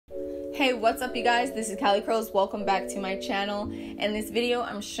Hey, what's up you guys? This is CALI. Welcome back to my channel. In this video,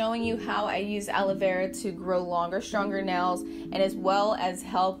 I'm showing you how I use aloe vera to grow longer, stronger nails, and as well as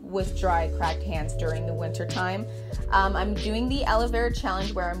help with dry, cracked hands during the winter time. I'm doing the aloe vera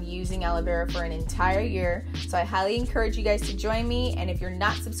challenge where I'm using aloe vera for an entire year. So I highly encourage you guys to join me. And if you're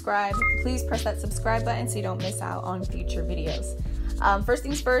not subscribed, please press that subscribe button so you don't miss out on future videos. First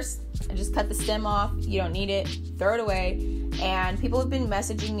things first, I just cut the stem off. You don't need it, throw it away. And people have been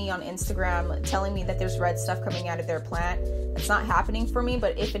messaging me on Instagram telling me that there's red stuff coming out of their plant. It's not happening for me,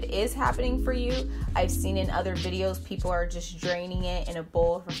 but if it is happening for you, I've seen in other videos people are just draining it in a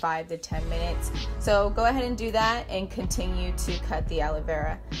bowl for 5 to 10 minutes. So go ahead and do that and continue to cut the aloe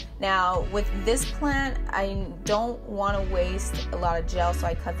vera. Now with this plant, I don't want to waste a lot of gel, so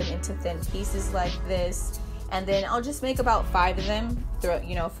I cut them into thin pieces like this. And then I'll just make about 5 of them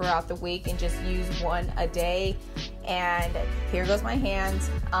throughout the week and just use one a day. And here goes my hands.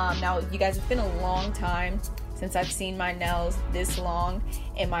 Now you guys, it's been a long time since I've seen my nails this long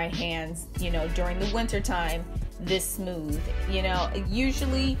and my hands, during the winter time, this smooth.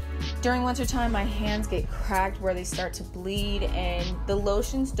 Usually during winter time my hands get cracked where they start to bleed, and the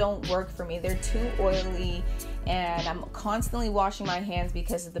lotions don't work for me. They're too oily, and I'm constantly washing my hands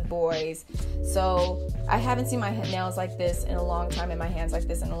because of the boys. So I haven't seen my nails like this in a long time and my hands like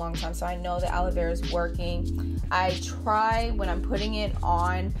this in a long time. So I know that aloe vera is working. I try, when I'm putting it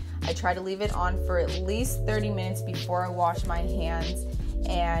on, I try to leave it on for at least 30 minutes before I wash my hands.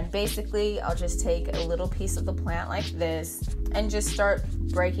 And basically I'll just take a little piece of the plant like this and just start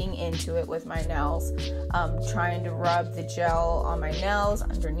breaking into it with my nails, trying to rub the gel on my nails,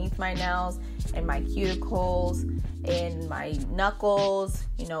 underneath my nails, and my cuticles, in my knuckles,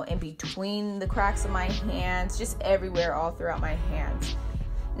 in between the cracks of my hands, just everywhere, all throughout my hands.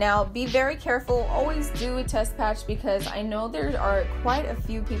 Now, be very careful. Always do a test patch, because I know there are quite a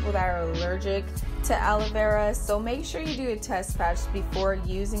few people that are allergic to aloe vera. So make sure you do a test patch before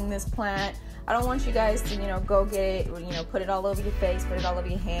using this plant. I don't want you guys to, go get it, put it all over your face, put it all over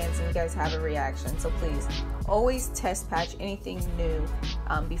your hands, and you guys have a reaction. So please, always test patch anything new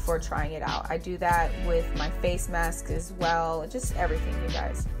before trying it out. I do that with my face mask as well, just everything, you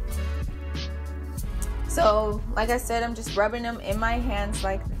guys. So, like I said, I'm just rubbing them in my hands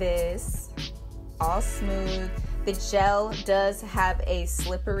like this, all smooth. The gel does have a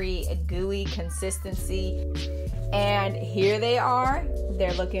slippery, gooey consistency. And here they are.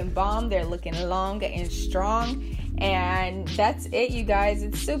 They're looking bomb. They're looking long and strong. And that's it, you guys.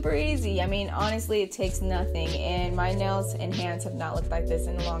 It's super easy. I mean, honestly, it takes nothing. And my nails and hands have not looked like this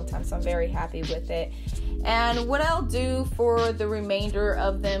in a long time, so I'm very happy with it. And what I'll do for the remainder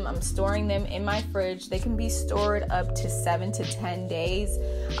of them, I'm storing them in my fridge. They can be stored up to 7 to 10 days.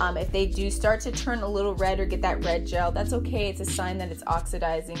 If they do start to turn a little red or get that red gel, that's okay. It's a sign that it's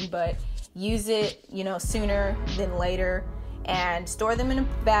oxidizing, but use it, sooner than later. And store them in a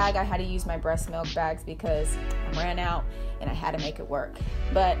bag. I had to use my breast milk bags because I ran out and I had to make it work.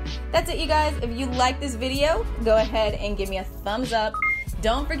 But that's it, you guys. If you like this video, go ahead and give me a thumbs up.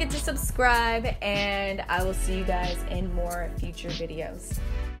 Don't forget to subscribe, and I will see you guys in more future videos.